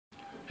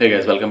Hey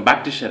guys, welcome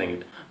back to Sharing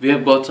It. We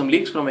have got some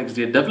leaks from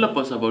XDA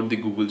developers about the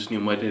Google's new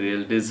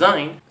material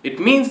design. It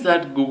means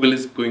that Google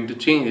is going to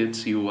change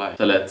its UI.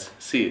 So let's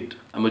see it.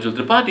 I'm Ujjwal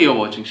Tripathi, you're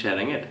watching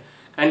Sharing It.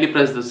 Kindly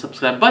press the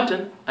subscribe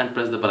button and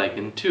press the bell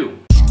icon too.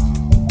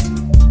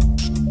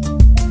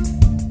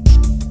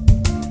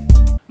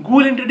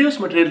 Google introduced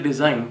material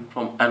design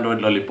from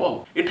Android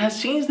Lollipop. It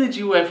has changed the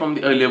GUI from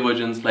the earlier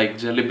versions like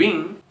Jelly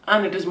Bean,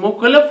 and it is more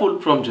colorful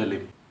from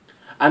Jelly.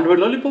 Android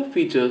Lollipop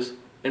features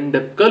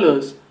in-depth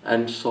colors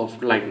and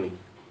soft lighting.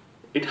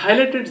 It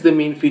highlighted the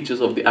main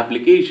features of the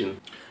application.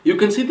 You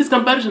can see this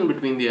comparison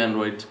between the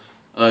Android's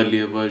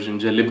earlier version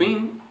Jelly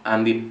Bean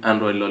and the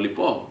Android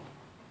Lollipop.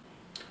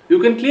 You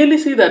can clearly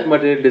see that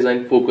material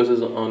design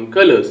focuses on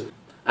colors,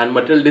 and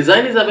material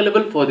design is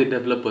available for the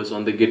developers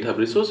on the GitHub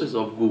resources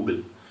of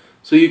Google.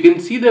 So you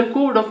can see the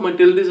code of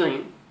material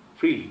design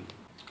freely.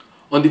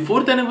 On the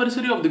 4th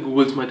anniversary of the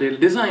Google's material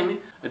design,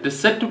 it is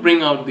set to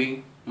bring out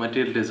the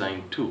material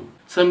design 2.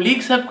 Some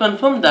leaks have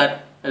confirmed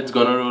that it's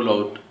gonna roll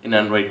out in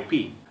Android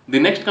P, the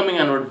next coming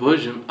Android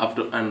version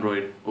after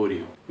Android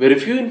Oreo. Very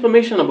few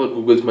information about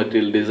Google's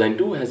material design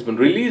 2 has been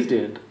released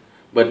yet,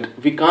 but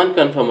we can't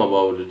confirm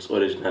about its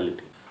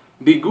originality.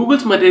 The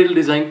Google's material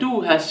design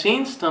 2 has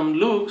changed some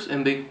looks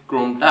in the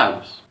Chrome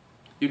tabs.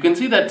 You can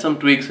see that some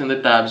tweaks in the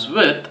tabs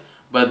width,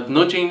 but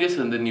no changes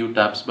in the new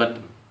tabs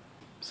button.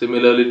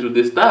 Similarly to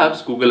these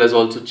tabs, Google has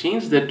also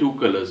changed their two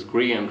colors,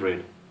 grey and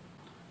red.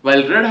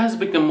 While red has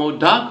become more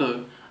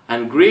darker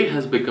and grey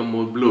has become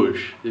more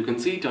bluish, you can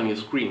see it on your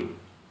screen.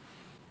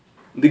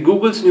 The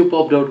Google's new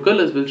popped out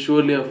colors will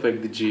surely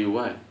affect the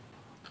GUI.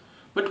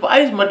 But why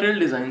is material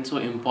design so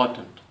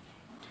important?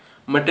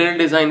 Material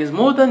design is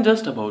more than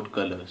just about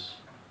colors.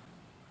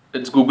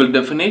 It's Google's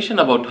definition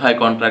about high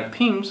contrast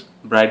themes,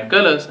 bright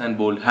colors and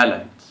bold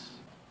highlights.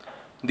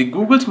 The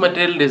Google's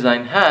material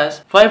design has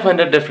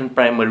 500 different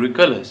primary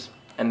colors,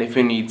 and if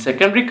you need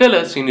secondary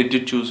colors, you need to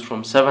choose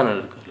from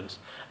 700 colors.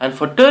 And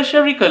for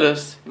tertiary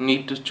colors, you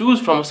need to choose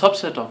from a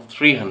subset of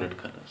 300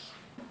 colors.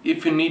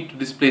 If you need to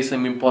display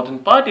some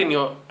important part in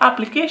your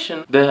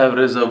application, they have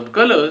reserved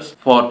colors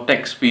for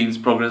text fields,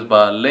 progress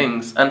bar,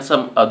 links, and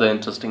some other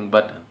interesting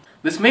buttons.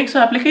 This makes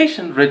your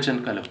application rich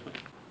and colorful.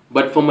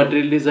 But for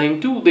material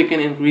design 2, they can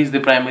increase the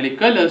primary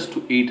colors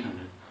to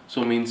 800.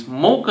 So means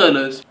more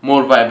colors,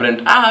 more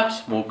vibrant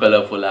apps, more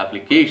colorful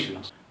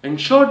applications. In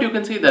short, you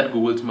can say that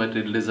Google's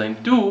material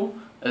design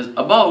 2 is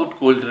about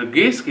colder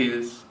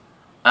grayscales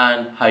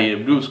and higher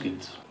blue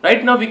scales.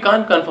 Right now we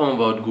can't confirm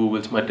about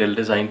Google's material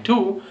design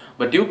 2,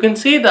 but you can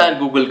see that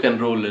Google can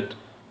roll it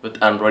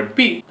with Android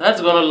P.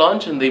 That's gonna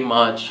launch in the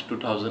March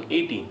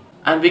 2018.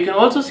 And we can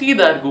also see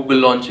that Google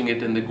launching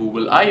it in the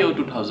Google I/O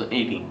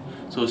 2018.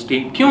 So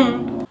stay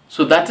tuned.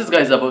 So that's it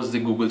guys about the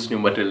Google's new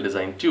material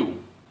design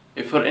 2.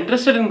 If you're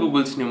interested in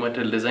Google's new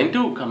material design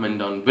 2, comment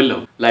down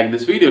below. Like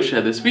this video,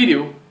 share this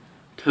video.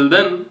 Till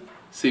then,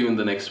 see you in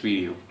the next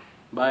video.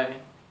 Bye.